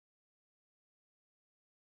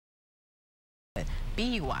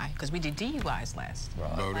BUI, because we did DUIs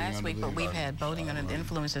last week, but we've had boating under the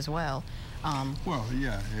influence as well. Well,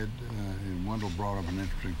 yeah, and Wendell brought up an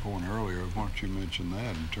interesting point earlier. Why don't you mention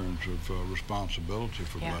that in terms of responsibility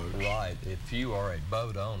for boats? Right. If you are a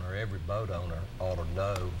boat owner, every boat owner ought to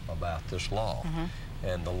know about this law.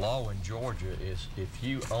 And the law in Georgia is if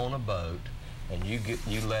you own a boat and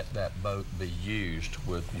you let that boat be used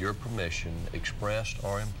with your permission, expressed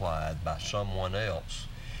or implied, by someone else,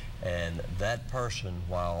 and that person,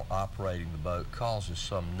 while operating the boat, causes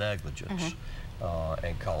some negligence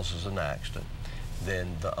and causes an accident,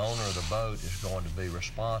 then the owner of the boat is going to be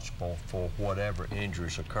responsible for whatever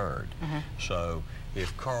injuries occurred. So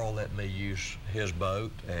if Carl let me use his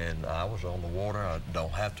boat and I was on the water, I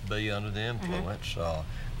don't have to be under the influence.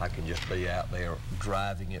 I can just be out there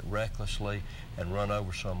driving it recklessly and run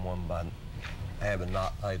over someone by having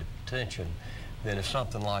not paid attention. Then if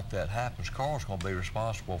something like that happens, Carl's going to be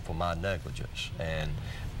responsible for my negligence. And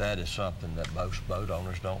that is something that most boat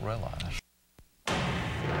owners don't realize.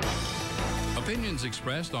 Opinions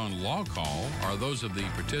expressed on Law Call are those of the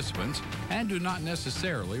participants and do not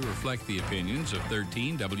necessarily reflect the opinions of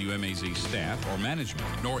 13 WMAZ staff or management,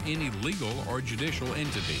 nor any legal or judicial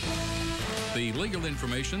entity. The legal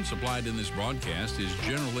information supplied in this broadcast is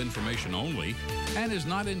general information only and is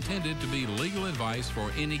not intended to be legal advice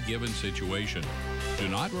for any given situation. Do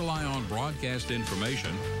not rely on broadcast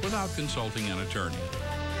information without consulting an attorney.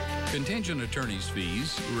 Contingent attorney's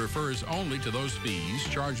fees refers only to those fees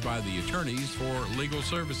charged by the attorneys for legal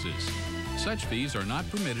services. Such fees are not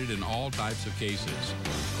permitted in all types of cases.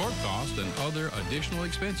 Court costs and other additional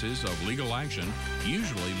expenses of legal action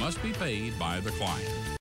usually must be paid by the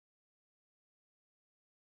client.